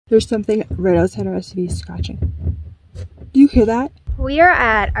There's something right outside our SUV scratching. Do you hear that? We are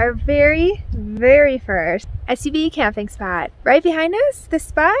at our very, very first SUV camping spot. Right behind us, this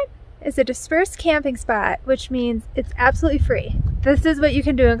spot is a dispersed camping spot, which means it's absolutely free. This is what you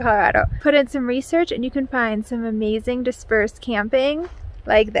can do in Colorado. Put in some research and you can find some amazing dispersed camping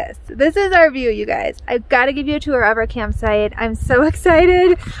like this. This is our view, you guys. I've got to give you a tour of our campsite. I'm so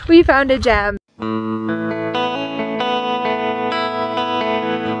excited. We found a gem.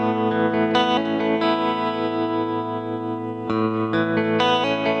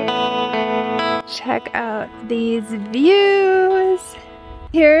 Check out these views.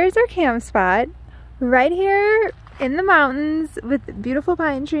 Here's our camp spot right here in the mountains with beautiful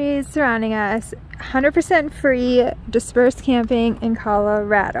pine trees surrounding us. 100% free dispersed camping in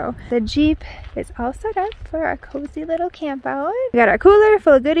Colorado. The Jeep is all set up for our cozy little camp out. We got our cooler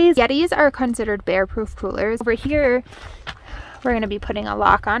full of goodies. Yetis are considered bear-proof coolers. Over here, we're gonna be putting a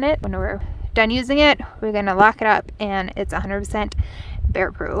lock on it. When we're done using it, we're gonna lock it up and it's 100%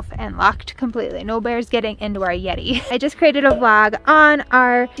 bear-proof and locked completely. No bears getting into our Yeti. I just created a vlog on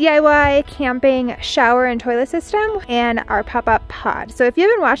our DIY camping shower and toilet system and our pop-up pod. So if you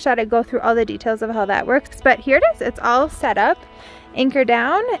haven't watched that, I go through all the details of how that works. But here it is. It's all set up, anchor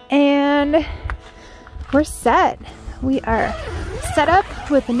down, and we're set. We are set up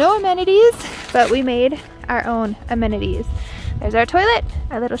with no amenities, but we made our own amenities. There's our toilet,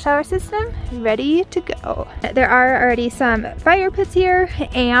 our little shower system, ready to go. There are already some fire pits here,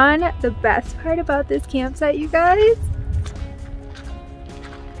 and the best part about this campsite, you guys,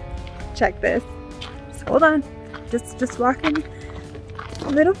 check this. Just hold on, just walking a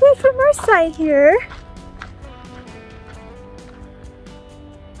little bit from our site here.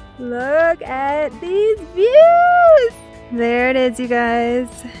 Look at these views. There it is, you guys.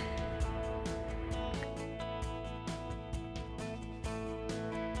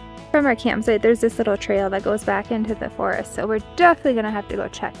 From our campsite, there's this little trail that goes back into the forest, so we're definitely gonna have to go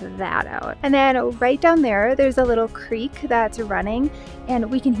check that out. And then right down there, there's a little creek that's running, and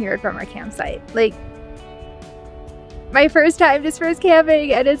we can hear it from our campsite. Like, my first time dispersed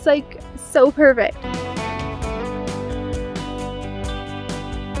camping, and it's like so perfect.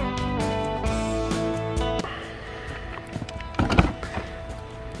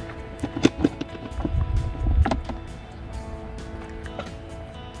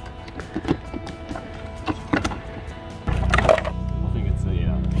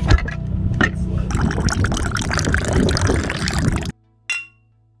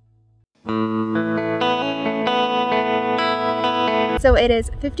 So it is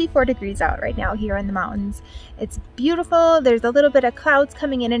 54 degrees out right now here in the mountains. It's beautiful. There's a little bit of clouds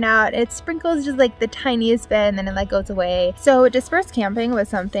coming in and out. It sprinkles just like the tiniest bit and then it like goes away. So dispersed camping was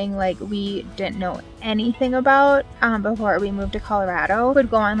something like we didn't know anything about before we moved to Colorado.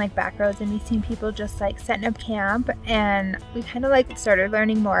 We'd go on like back roads and we seen people just like setting up camp, and we kind of like started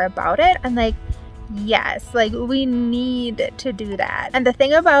learning more about it, and like, yes, like we need to do that. And the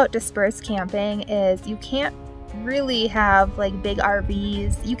thing about dispersed camping is you can't really have like big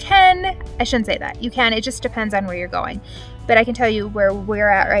RVs. You can, I shouldn't say that. You can, it just depends on where you're going. But I can tell you where we're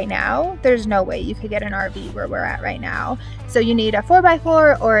at right now, there's no way you could get an RV where we're at right now. So you need a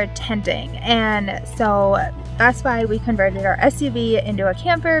 4x4 or tenting. And so that's why we converted our SUV into a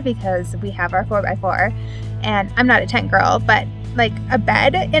camper, because we have our 4x4. And I'm not a tent girl, but like a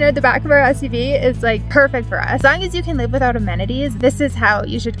bed in the back of our SUV is like perfect for us. As long as you can live without amenities, this is how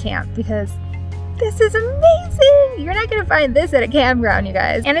you should camp, because this is amazing. You're not gonna find this at a campground, you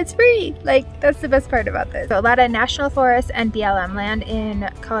guys. And it's free. Like, that's the best part about this. So a lot of national forests and BLM land in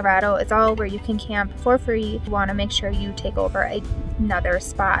Colorado, it's all where you can camp for free. You wanna make sure you take over another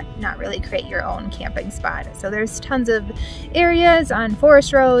spot, not really create your own camping spot. So there's tons of areas on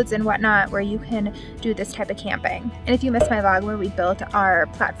forest roads and whatnot where you can do this type of camping. And if you missed my vlog where we built our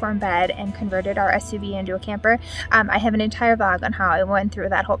platform bed and converted our SUV into a camper, I have an entire vlog on how I went through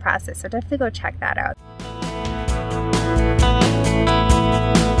that whole process. So definitely go check that out.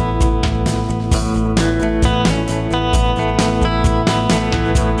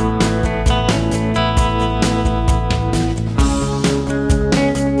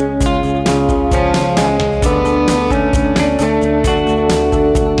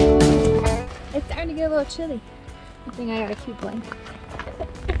 It's starting to get a little chilly. I think I got a cute blanket.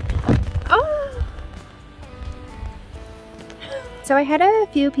 Oh! So I had a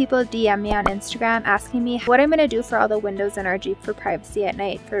few people DM me on Instagram asking me what I'm going to do for all the windows in our Jeep for privacy at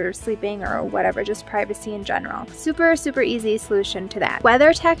night, for sleeping or whatever, just privacy in general. Super, super easy solution to that.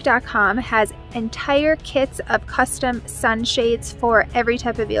 WeatherTech.com has entire kits of custom sunshades for every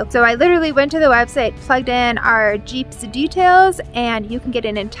type of vehicle. So I literally went to the website, plugged in our Jeep's details, and you can get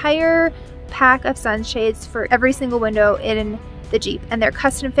an entire pack of sunshades for every single window in the Jeep, and they're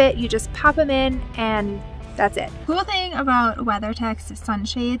custom fit. You just pop them in and that's it. Cool thing about WeatherTech's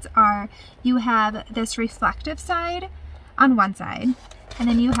sunshades are you have this reflective side on one side, and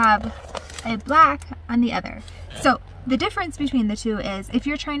then you have a black on the other. So the difference between the two is if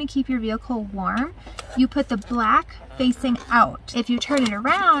you're trying to keep your vehicle warm, you put the black facing out. If you turn it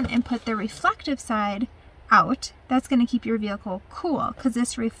around and put the reflective side out, that's going to keep your vehicle cool because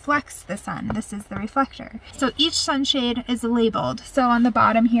this reflects the sun. This is the reflector. So each sunshade is labeled. So on the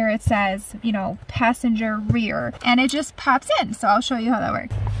bottom here it says, you know, passenger rear, and it just pops in. So I'll show you how that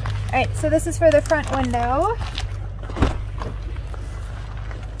works. All right, so this is for the front window.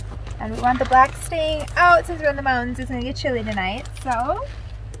 And we want the black staying out since we're in the mountains. It's going to get chilly tonight. So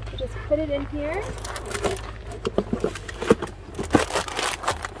we just put it in here.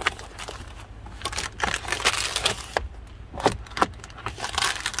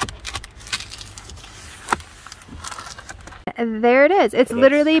 There it is. It's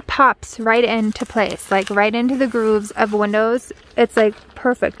literally pops right into place, like right into the grooves of windows. It's like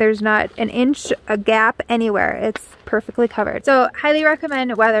perfect. There's not an inch, a gap anywhere. It's perfectly covered. So highly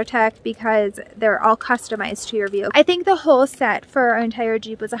recommend WeatherTech because they're all customized to your vehicle. I think the whole set for our entire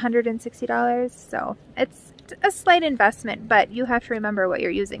Jeep was $160. So it's a slight investment, but you have to remember what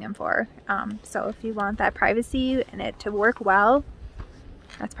you're using them for. So if you want that privacy and it to work well,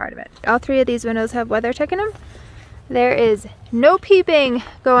 that's part of it. All three of these windows have WeatherTech in them. There is no peeping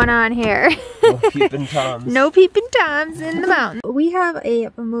going on here. No peeping toms. No peeping toms in the mountains. We have a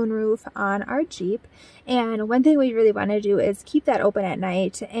moonroof on our Jeep, and one thing we really want to do is keep that open at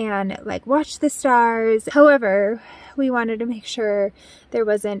night and like watch the stars. However, we wanted to make sure there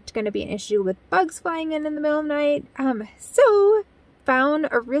wasn't going to be an issue with bugs flying in the middle of the night. So found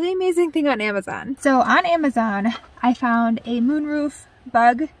a really amazing thing on Amazon. So on Amazon, I found a moonroof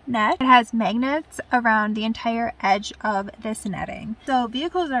bug net. It has magnets around the entire edge of this netting. So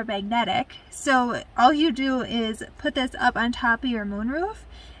vehicles are magnetic, so all you do is put this up on top of your moonroof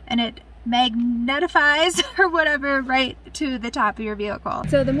and it magnetifies or whatever right to the top of your vehicle.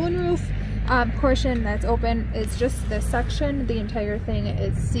 So the moonroof portion that's open is just this section. The entire thing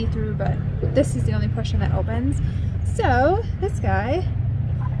is see-through, but this is the only portion that opens. So this guy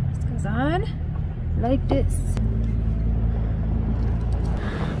just goes on like this.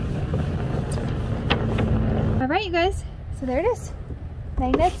 Alright you guys, so there it is.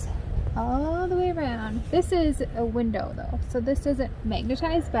 Magnets all the way around. This is a window though, so this isn't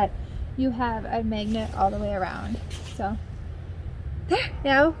magnetized, but you have a magnet all the way around. So there,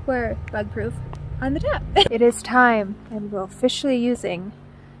 now we're bug proof on the top. It is time, and we're officially using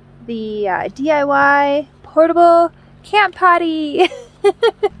the DIY portable camp potty.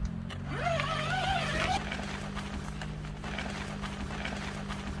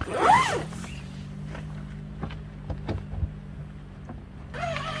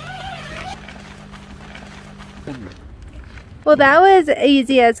 Well, that was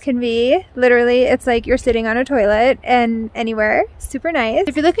easy as can be. Literally, it's like you're sitting on a toilet and anywhere. Super nice.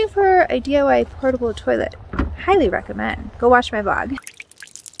 If you're looking for a DIY portable toilet, highly recommend. Go watch my vlog.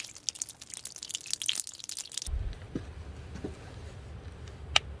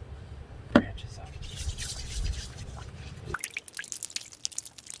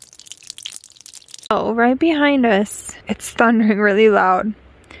 Oh, right behind us, it's thundering really loud.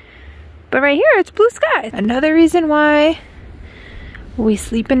 But right here, it's blue sky. Another reason why we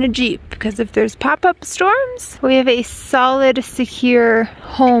sleep in a Jeep, because if there's pop-up storms, we have a solid, secure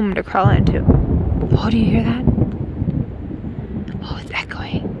home to crawl into. Oh, do you hear that? Oh, it's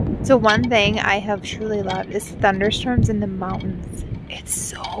echoing. So one thing I have truly loved is thunderstorms in the mountains. It's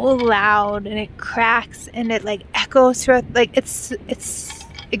so loud and it cracks and it like echoes throughout, like it's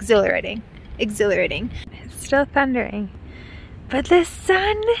exhilarating. Exhilarating. It's still thundering, but the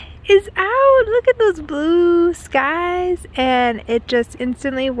sun is out. Look at those blue skies, and it just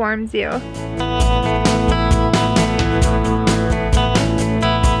instantly warms you.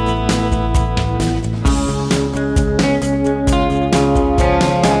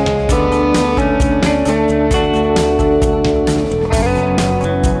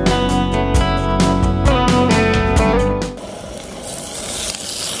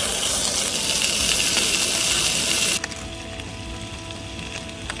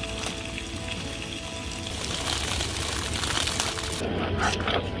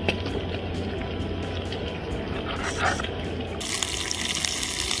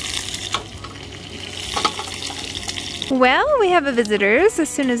 Well, we have a visitors as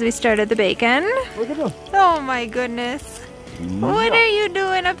soon as we started the bacon. Look at them. Oh my goodness. What are you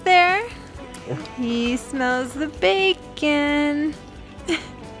doing up there? He smells the bacon.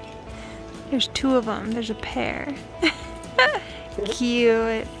 There's two of them. There's a pair.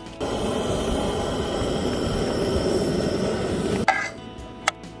 Cute.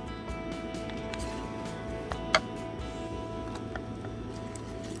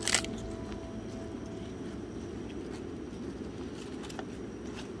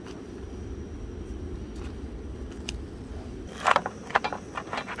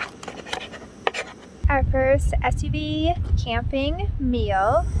 Our first SUV camping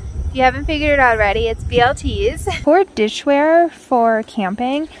meal. If you haven't figured it out already, it's BLTs. For dishware for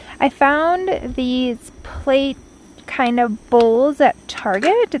camping, I found these plate kind of bowls at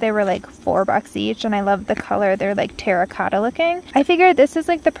Target. They were like $4 each and I love the color. They're like terracotta looking. I figured this is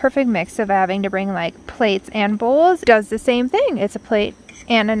like the perfect mix of having to bring like plates and bowls. It does the same thing. It's a plate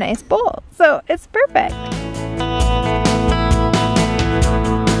and a nice bowl. So it's perfect.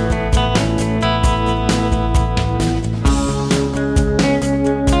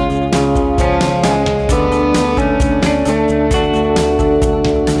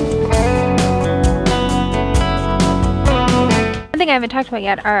 I haven't talked about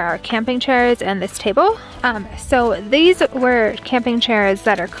yet are our camping chairs and this table. So these were camping chairs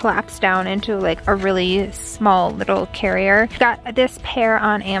that are collapsed down into like a really small little carrier. Got this pair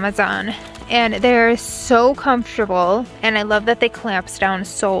on Amazon and they're so comfortable and I love that they clamps down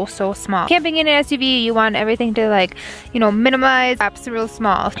so small. Camping in an SUV, you want everything to like, you know, minimize, collapse real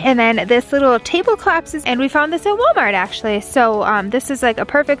small. And then this little table collapses and we found this at Walmart actually. So this is like a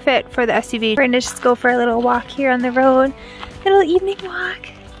perfect fit for the SUV. We're gonna just go for a little walk here on the road. Little evening walk.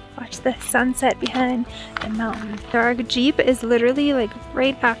 Watch the sunset behind the mountain. Our Jeep is literally like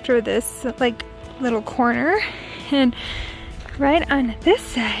right after this like little corner and right on this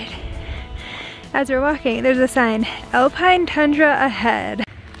side as we're walking there's a sign, Alpine Tundra ahead.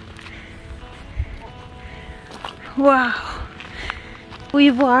 Wow.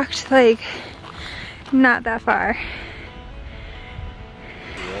 We've walked like not that far.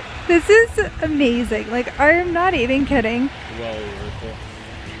 This is amazing. Like, I'm not even kidding.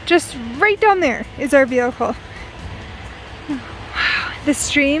 Just right down there is our vehicle. Wow. The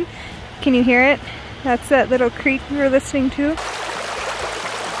stream, can you hear it? That's that little creek we were listening to.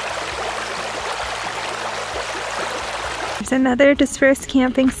 There's another dispersed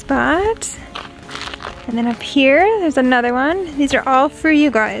camping spot. And then up here, there's another one. These are all for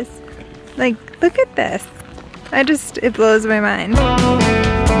you guys. Like, look at this. It blows my mind.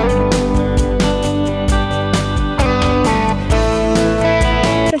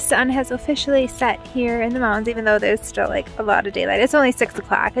 The sun has officially set here in the mountains, even though there's still like a lot of daylight. It's only 6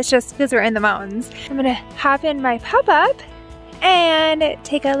 o'clock. It's just because we're in the mountains. I'm gonna hop in my pop-up and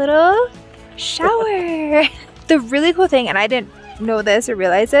take a little shower. The really cool thing, and I didn't know this or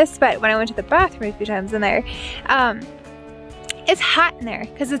realize this, but when I went to the bathroom a few times in there, it's hot in there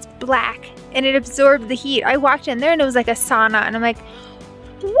because it's black and it absorbed the heat. I walked in there and it was like a sauna and I'm like,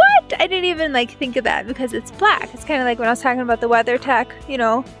 what? I didn't even like think of that because it's black. It's kind of like when I was talking about the weather tech, you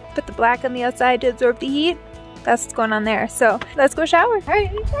know, put the black on the outside to absorb the heat. That's what's going on there. So let's go shower. All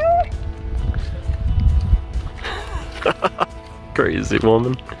right, shower. Crazy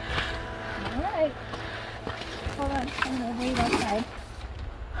woman. All right. Hold on, I'm gonna wait outside.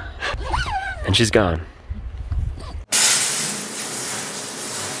 And she's gone.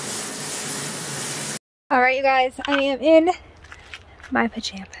 All right, you guys, I am in my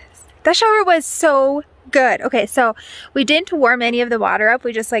pajamas. That shower was so good. Okay, so we didn't warm any of the water up.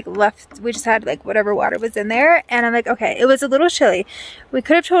 We just like we just had like whatever water was in there. And I'm like, okay, it was a little chilly. We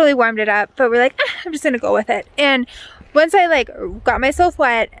could have totally warmed it up, but we're like, I'm just gonna go with it. And once I like got myself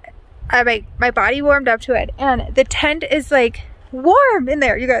wet, my body warmed up to it. And the tent is like warm in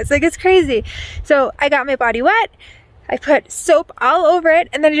there, you guys, like it's crazy. So I got my body wet. I put soap all over it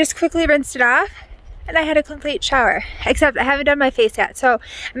and then I just quickly rinsed it off. And I had a complete shower, except I haven't done my face yet. So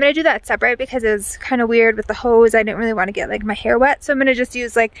I'm gonna do that separate because it was kind of weird with the hose. I didn't really want to get like my hair wet. So I'm gonna just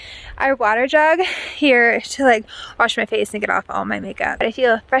use like our water jug here to like wash my face and get off all my makeup. But I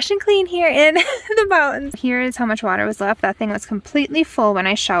feel fresh and clean here in the mountains. Here is how much water was left. That thing was completely full when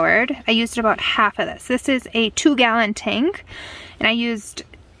I showered. I used about half of this. This is a 2-gallon tank and I used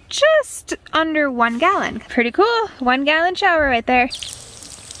just under 1 gallon. Pretty cool, 1 gallon shower right there.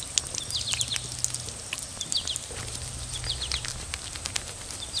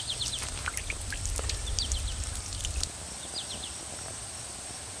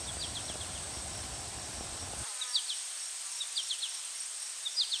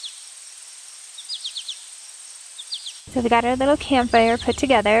 So we got our little campfire put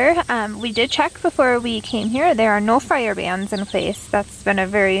together. We did check before we came here. There are no fire bans in place. That's been a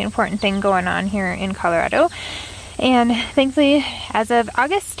very important thing going on here in Colorado. And thankfully, as of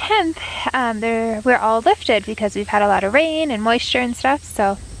August 10th, we're all lifted because we've had a lot of rain and moisture and stuff,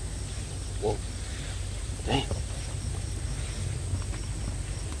 so. Whoa. Dang.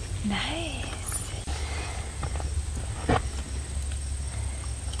 Nice.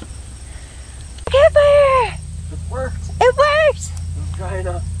 Campfire! It worked. It worked! It's dry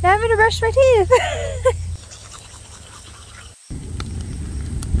enough. Now I'm gonna brush my teeth.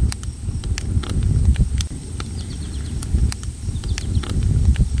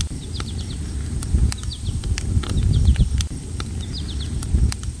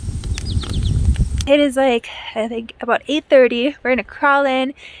 It is like, I think about 8:30. We're gonna crawl in.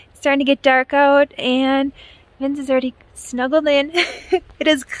 It's starting to get dark out and Vince is already snuggled in. It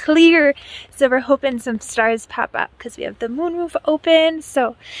is clear, so we're hoping some stars pop up because we have the moonroof open.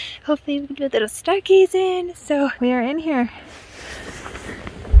 So hopefully we can do a little stargazing. So we are in here.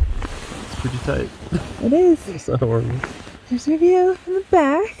 It's pretty tight. It is. It's not warm. There's our view from the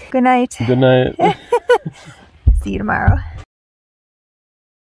back. Good night. Good night. See you tomorrow.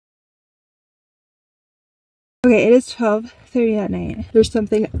 Okay, it is 12:30 at night. There's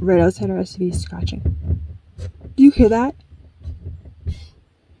something right outside our SUV scratching. Do you hear that?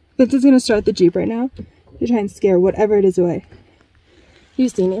 Vince is gonna start the Jeep right now to try and scare whatever it is away. Do you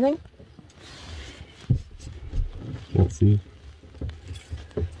see anything? Can't see.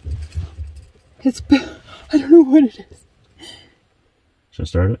 It's, I don't know what it is. Should I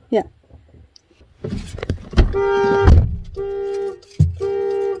start it? Yeah.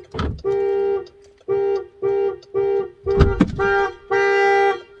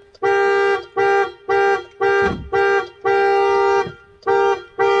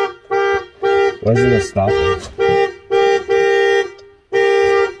 Why isn't it stopping?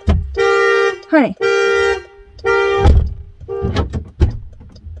 Honey.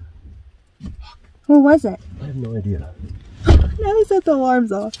 What was it? I have no idea. Now we set the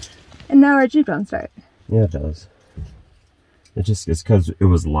alarms off. And now our Jeep don't start. Yeah, it does. It's because it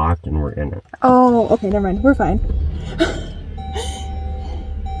was locked and we're in it. Oh, okay, never mind. We're fine.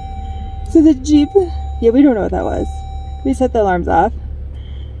 So the Jeep, yeah, we don't know what that was. We set the alarms off.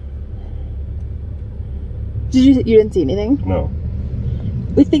 You didn't see anything? No.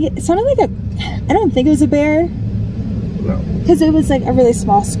 We think it sounded like I don't think it was a bear. No. Because it was like a really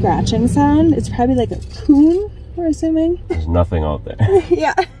small scratching sound. It's probably like a coon, we're assuming. There's nothing out there.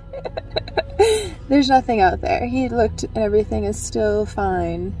 Yeah. There's nothing out there. He looked and everything is still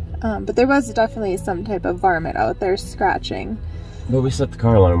fine. But there was definitely some type of varmint out there scratching. But we set the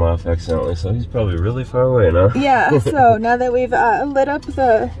car alarm off accidentally, so he's probably really far away now. Yeah, so now that we've lit up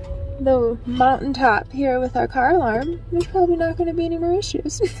the mountaintop here with our car alarm, there's probably not going to be any more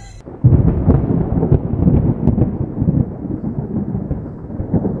issues.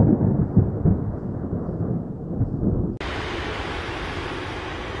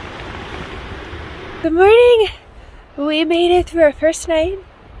 Good morning! We made it through our first night.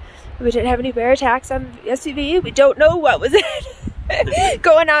 We didn't have any bear attacks on the SUV. We don't know what was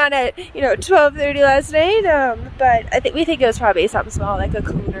going on at 12:30 last night. But we think it was probably something small like a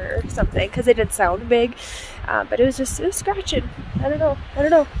coon or something because it didn't sound big. But it was scratching. I don't know.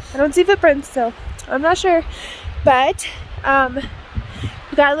 I don't see footprints, so I'm not sure. But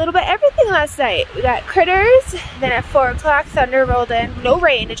we got a little bit of everything last night. We got critters. Then at 4 o'clock, thunder rolled in. No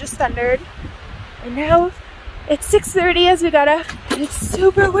rain. It just thundered. And now it's 6:30 as we got up. It's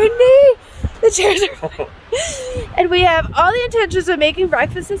super windy. The chairs are full. And we have all the intentions of making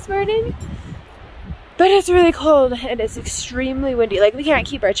breakfast this morning. But it's really cold and it's extremely windy. Like, we can't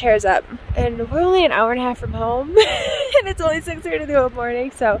keep our chairs up. And we're only an hour and a half from home. And it's only 6:30 in the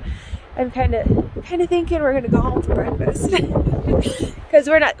morning. So I'm kind of thinking we're gonna go home for breakfast. Because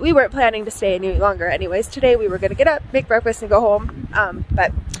we weren't planning to stay any longer anyways. Today we were gonna get up, make breakfast, and go home.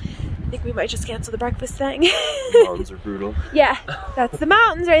 But I think we might just cancel the breakfast thing. The mountains are brutal. Yeah, that's the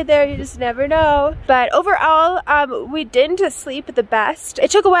mountains right there. You just never know. But overall, we didn't sleep the best.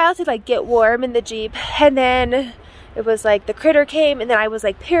 It took a while to get warm in the Jeep, and then it was like the critter came, and then I was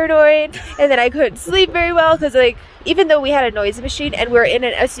paranoid, and then I couldn't sleep very well because even though we had a noise machine and we were in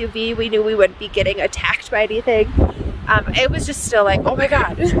an SUV, we knew we wouldn't be getting attacked by anything. It was just still oh my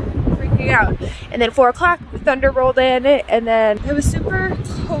god. freaking out. And then 4 o'clock, the thunder rolled in, and then it was super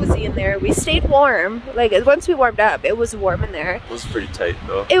cozy in there. We stayed warm. Like, once we warmed up, it was warm in there. It was pretty tight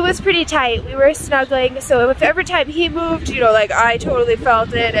though. It was pretty tight. We were snuggling, so if every time he moved, you know, like, I totally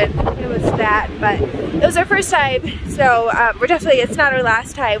felt it, and it was that. But it was our first time, so we're definitely, it's not our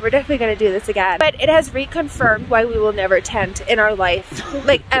last time. We're definitely gonna do this again. But it has reconfirmed why we will never tent in our life,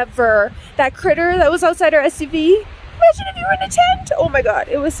 like, ever. That critter that was outside our SUV, imagine if you were in a tent. Oh my god,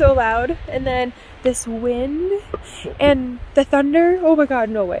 it was so loud. And then this wind and the thunder. Oh my god,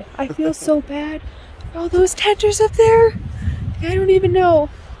 no way. I feel so bad for all those tenters up there. I don't even know.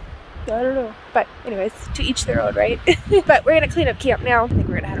 I don't know. But anyways, to each their own, right? But we're gonna clean up camp now. I think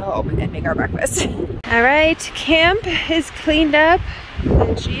we're gonna head home and make our breakfast. All right, camp is cleaned up.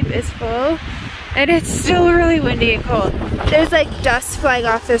 The Jeep is full. And it's still really windy and cold. There's like dust flying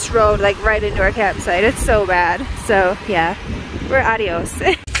off this road, like right into our campsite. It's so bad. So yeah, we're adios.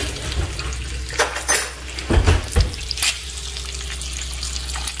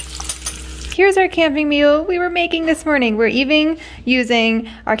 Here's our camping meal we were making this morning. We're even using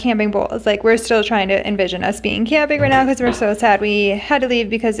our camping bowls. Like, we're still trying to envision us being camping right now because we're so sad we had to leave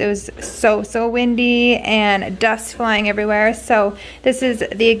because it was so windy and dust flying everywhere. So this is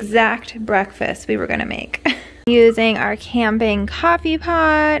the exact breakfast we were gonna make. Using our camping coffee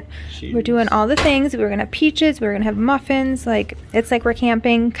pot. Jeez. We're doing all the things. We were gonna have peaches, we were gonna have muffins. Like, it's like we're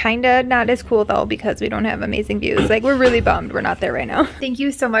camping. Kinda not as cool though because we don't have amazing views. Like, we're really bummed we're not there right now. Thank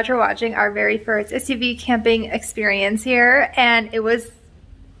you so much for watching our very first SUV camping experience here, and it was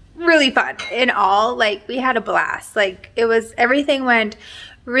really fun in all. Like, we had a blast. Like, it was, everything went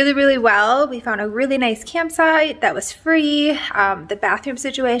really well. We found a really nice campsite that was free. The bathroom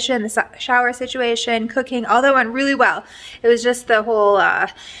situation, the shower situation, cooking, all that went really well. It was just the whole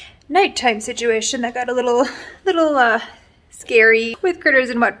nighttime situation that got a little scary with critters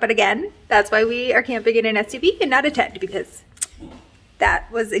and what. But again, that's why we are camping in an SUV and not a tent, because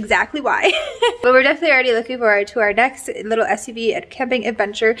that was exactly why. But we're definitely already looking forward to our next little SUV camping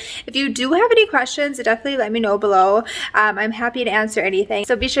adventure. If you do have any questions, definitely let me know below. I'm happy to answer anything.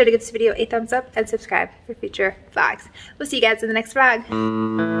 So be sure to give this video a thumbs up and subscribe for future vlogs. We'll see you guys in the next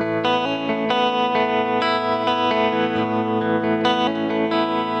vlog.